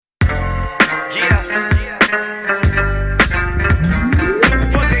Yeah.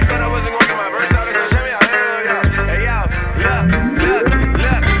 Fuck, they thought I wasn't gonna get my verse out. Check me out. Hey, yo,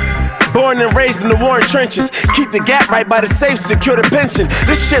 look. Born and raised in the war trenches. Keep the gap right by the safe, secure the pension.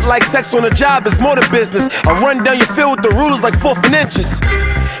 This shit like sex on the job is more than business. I run down your field with the rulers like 4th and inches.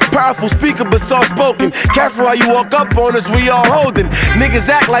 Powerful speaker but soft spoken. Careful how you walk up on us, we all holding. Niggas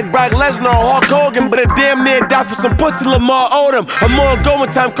act like Brock Lesnar or Hulk Hogan, but they damn near die for some pussy Lamar Odom. I'm on go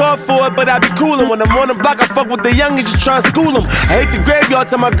when time called for it, but I be coolin'. When I'm on the block, I fuck with the youngies, just try and school them. I hate the graveyard,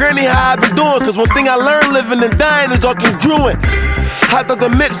 tell my granny how I been doing. Cause one thing I learned living and dying is all congruent. Hopped out the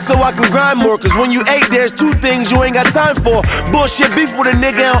mix so I can grind more. Cause when you ate, there's 2 things you ain't got time for. Bullshit beef with a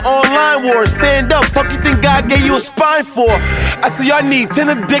nigga in online war. Stand up, fuck you think God gave you a spine for? I see y'all need 10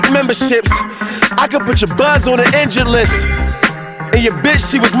 of dick memberships. I could put your buzz on the injured list. And your bitch,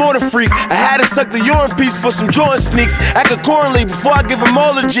 she was more than freak. I had to suck the urine piece for some Jordan sneaks. Act accordingly before I give them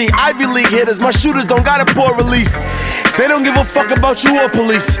all a G. Ivy League hitters, my shooters don't got a poor release. They don't give a fuck about you or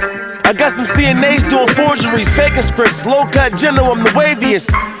police. I got some CNAs doing forgeries, faking scripts, low cut Geno, I'm the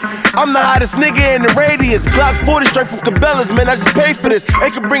waviest. I'm the hottest nigga in the radius. Glock 40 straight from Cabela's, man, I just paid for this.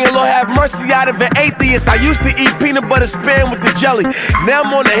 They could bring a little have mercy out of an atheist. I used to eat peanut butter spam with the jelly. Now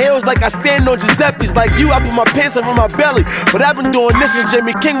I'm on the hills like I stand on Giuseppe's. Like you, I put my pants over my belly. But I've been doing this and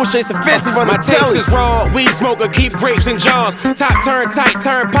Jimmy King was chasing fancy on the telly. My tapes is raw, weed smoker, keep grapes in jars. Top turn tight,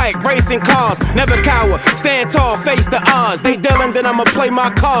 turnpike, racing cars. Never cower, stand tall, face the odds. They dealing, then I'ma play my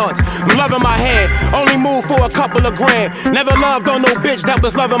cards. I'm loving my hand, only move for a couple of grand. Never loved on no bitch that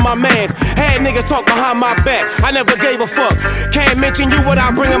was loving my mans. Had niggas talk behind my back, I never gave a fuck. Can't mention you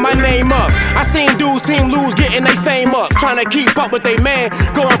without bringing my name up. I seen dudes team lose, getting they fame up. Trying to keep up with they man,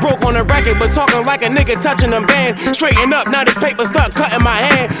 going broke on the record, but talking like a nigga touching them band. Straighten up, now this paper stuck cutting my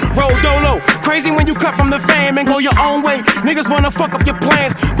hand. Roll dolo, crazy when you cut from the fam and go your own way. Niggas wanna fuck up your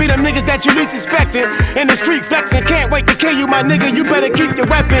plans, be them niggas that you least expecting. In the street flexing, can't wait to kill you, my nigga, you better keep your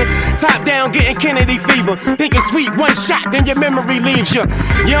weapon. Top down, getting Kennedy fever. Thinking sweet, one shot, then your memory leaves you.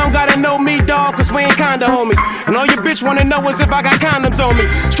 You don't gotta know me, dawg, cause we ain't kinda homies. And all your bitch wanna know is if I got condoms on me.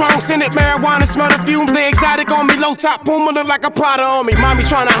 Strong scented marijuana, smell the fumes, they exotic on me. Low top Puma look like a Prada on me. Mommy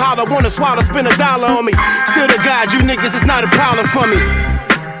tryna holler, wanna swallow, spend $1 on me. Still the God, you niggas, it's not a problem for me.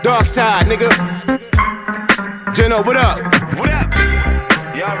 Dark side, nigga. Geno, what up? What up?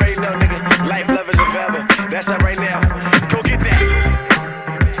 You already know, nigga. Life, love is forever. That's up right now. Go get that.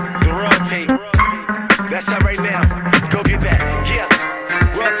 The raw tape. That's up right now. Go get that. Yeah.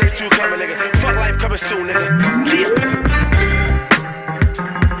 Raw tape 2 coming, nigga. Fuck life coming soon, nigga. Yeah.